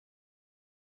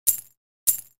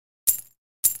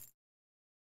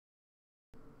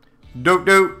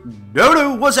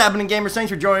What's happening, gamers? Thanks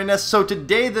for joining us. So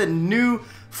today the new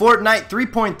Fortnite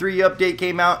 3.3 update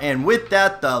came out, and with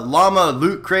that the Llama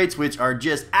loot crates, which are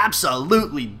just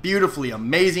absolutely beautifully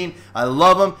amazing. I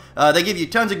love them. They give you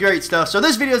tons of great stuff. So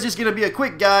this video is just going to be a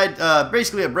quick guide,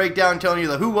 basically a breakdown telling you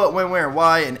the who, what, when, where, and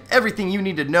why, and everything you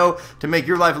need to know to make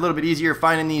your life a little bit easier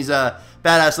finding these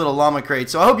badass little llama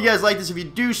crates. So I hope you guys like this. If you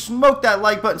do, smoke that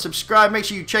like button, subscribe. Make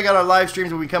sure you check out our live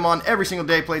streams when we come on every single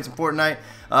day playing some Fortnite.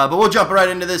 But we'll jump right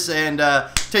into this and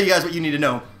tell you guys what you need to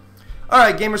know.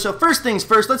 Alright, gamers, so first things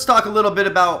first, let's talk a little bit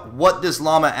about what this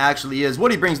llama actually is, what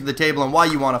he brings to the table, and why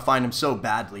you want to find him so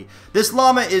badly. This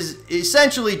llama is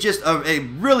essentially just a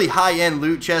really high-end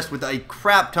loot chest with a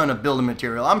crap ton of building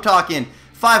material. I'm talking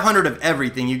 500 of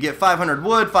everything. You get 500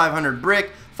 wood, 500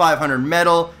 brick, 500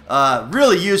 metal,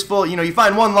 really useful. You know, you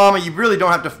find one llama, you really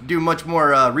don't have to do much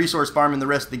more resource farming the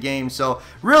rest of the game. So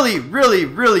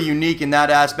really unique in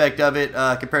that aspect of it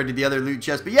compared to the other loot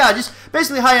chests. But yeah, just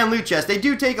basically high-end loot chests. They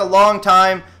do take a long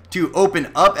time to open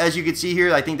up, as you can see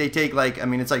here. I think they take like, I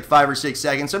mean, it's like 5 or 6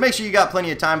 seconds, so make sure you got plenty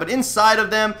of time. But inside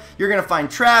of them, you're gonna find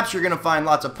traps, you're gonna find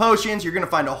lots of potions, you're gonna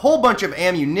find a whole bunch of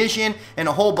ammunition and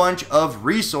a whole bunch of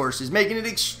resources, making it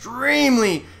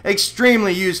extremely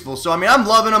useful. So I mean, I'm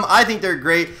loving them. I think they're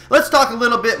great. Let's talk a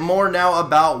little bit more now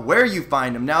about where you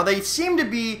find them. Now, they seem to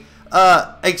be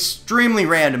extremely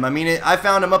random. I mean, I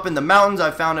found them up in the mountains,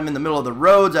 I found them in the middle of the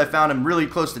roads, I found them really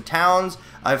close to towns,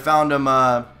 I found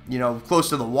them you know, close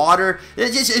to the water.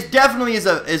 It definitely is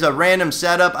a random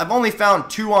setup. I've only found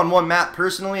 2 on one map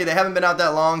personally. They haven't been out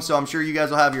that long, so I'm sure you guys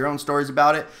will have your own stories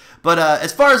about it. But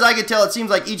as far as I can tell, it seems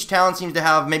like each town seems to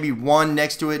have maybe one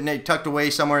next to it and tucked away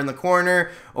somewhere in the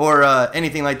corner or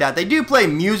anything like that. They do play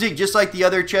music just like the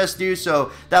other chests do,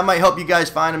 so that might help you guys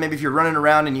find them. Maybe if you're running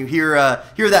around and you hear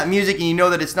that music and you know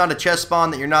that it's not a chest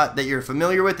spawn that you're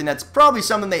familiar with, and that's probably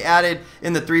something they added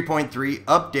in the 3.3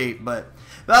 update. But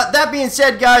that being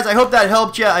said, guys, I hope that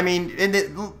helped you. I mean,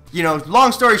 you know,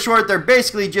 long story short, they're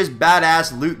basically just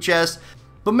badass loot chests.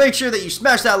 But make sure that you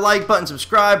smash that like button,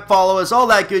 subscribe, follow us, all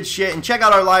that good shit, and check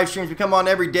out our live streams. We come on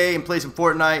every day and play some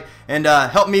Fortnite, and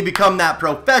help me become that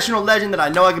professional legend that I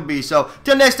know I can be. So,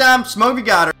 till next time, smoke if you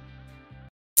got her.